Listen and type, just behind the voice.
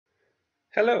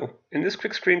Hello, in this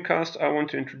quick screencast I want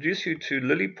to introduce you to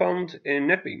LilyPond in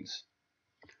NetBeans.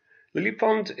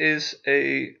 LilyPond is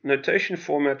a notation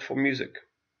format for music.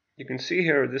 You can see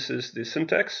here this is the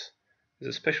syntax.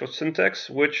 There's a special syntax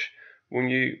which when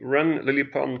you run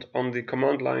LilyPond on the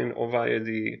command line or via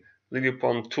the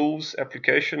LilyPond tools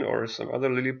application or some other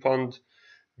LilyPond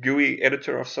GUI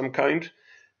editor of some kind,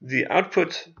 the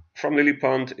output from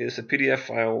LilyPond is a PDF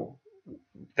file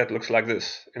that looks like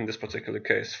this in this particular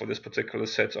case for this particular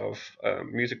set of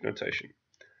music notation.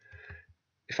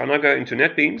 If I now go into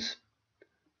NetBeans,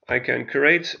 I can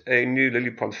create a new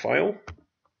LilyPond file.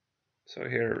 So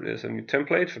here is a new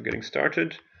template for getting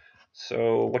started.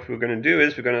 So what we're going to do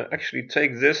is we're going to actually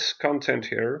take this content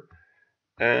here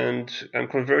and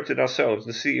convert it ourselves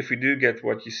to see if we do get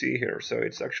what you see here. So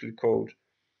it's actually called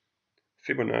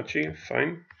Fibonacci.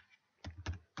 Fine.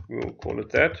 We'll call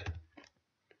it that.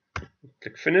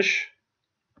 Click Finish.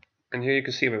 And here you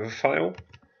can see we have a file.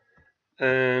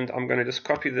 And I'm going to just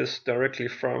copy this directly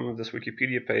from this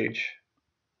Wikipedia page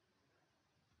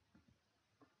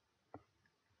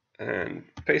and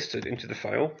paste it into the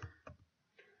file.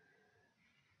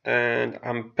 And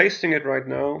I'm pasting it right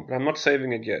now, but I'm not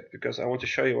saving it yet because I want to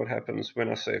show you what happens when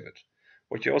I save it.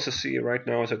 What you also see right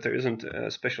now is that there isn't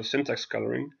a special syntax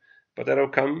coloring, but that'll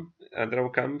come.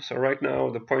 So right now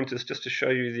the point is just to show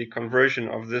you the conversion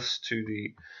of this to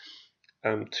the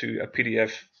to a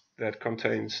PDF that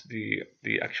contains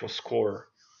the actual score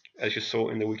as you saw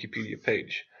in the Wikipedia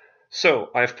page. So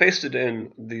I've pasted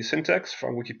in the syntax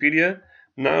from Wikipedia.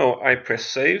 Now I press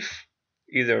save,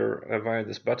 either via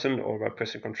this button or by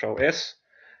pressing Ctrl S,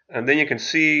 and then you can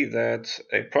see that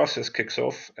a process kicks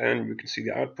off and you can see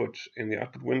the output in the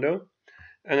output window,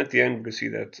 and at the end you can see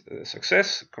that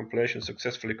success, compilation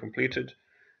successfully completed,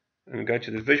 and we go to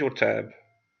the visual tab,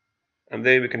 and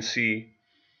there we can see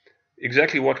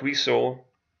exactly what we saw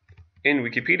in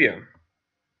Wikipedia.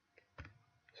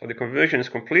 So the conversion is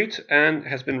complete and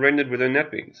has been rendered within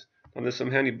NetBeans. And there's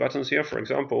some handy buttons here. For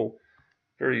example,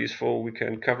 very useful, we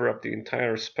can cover up the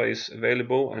entire space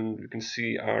available and we can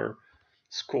see our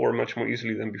score much more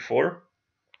easily than before.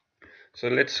 So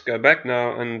let's go back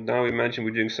now, and now imagine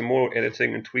we're doing some more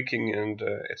editing and tweaking and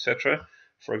etc.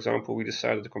 For example, we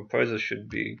decided the composer should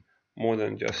be more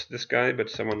than just this guy, but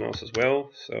someone else as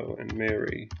well. So, and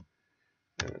Mary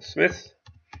Smith.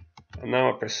 And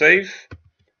now I press save,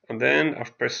 and then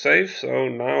I've pressed save, so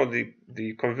now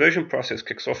the conversion process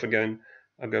kicks off again.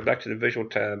 I'll go back to the visual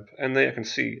tab, and there I can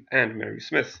see and Mary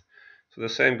Smith. So the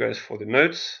same goes for the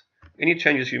notes. Any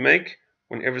changes you make,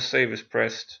 whenever save is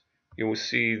pressed, you will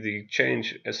see the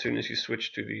change as soon as you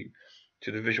switch to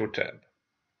the visual tab.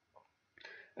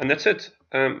 And that's it.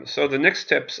 So the next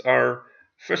steps are,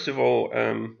 first of all,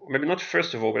 maybe not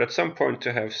first of all, but at some point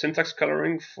to have syntax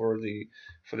coloring for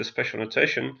the special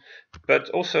notation. But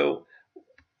also,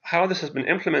 how this has been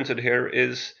implemented here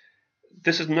is,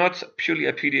 this is not purely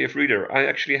a PDF reader. I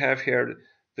actually have here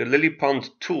the LilyPond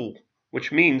tool,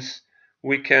 which means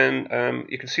we can,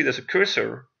 you can see there's a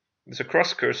cursor, there's a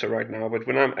cross cursor right now, but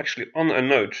when I'm actually on a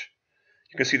note,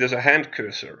 you can see there's a hand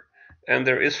cursor. And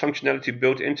there is functionality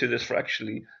built into this for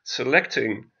actually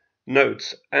selecting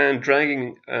notes and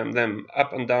dragging them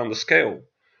up and down the scale,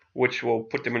 which will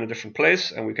put them in a different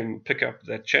place, and we can pick up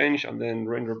that change and then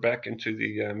render back into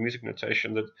the music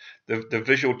notation that the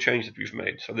visual change that we've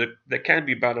made. So there can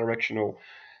be bidirectional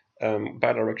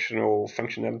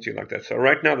functionality like that. So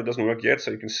right now that doesn't work yet, so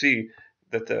you can see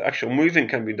that the actual moving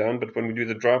can be done, but when we do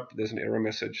the drop, there's an error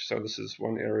message. So this is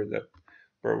one area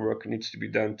where work needs to be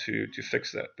done to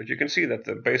fix that. But you can see that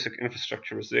the basic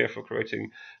infrastructure is there for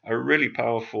creating a really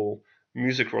powerful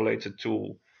music-related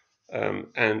tool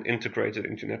and integrate it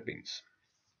into NetBeans.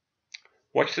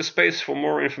 Watch the space for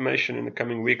more information in the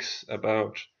coming weeks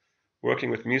about working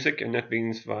with music in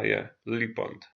NetBeans via LilyPond.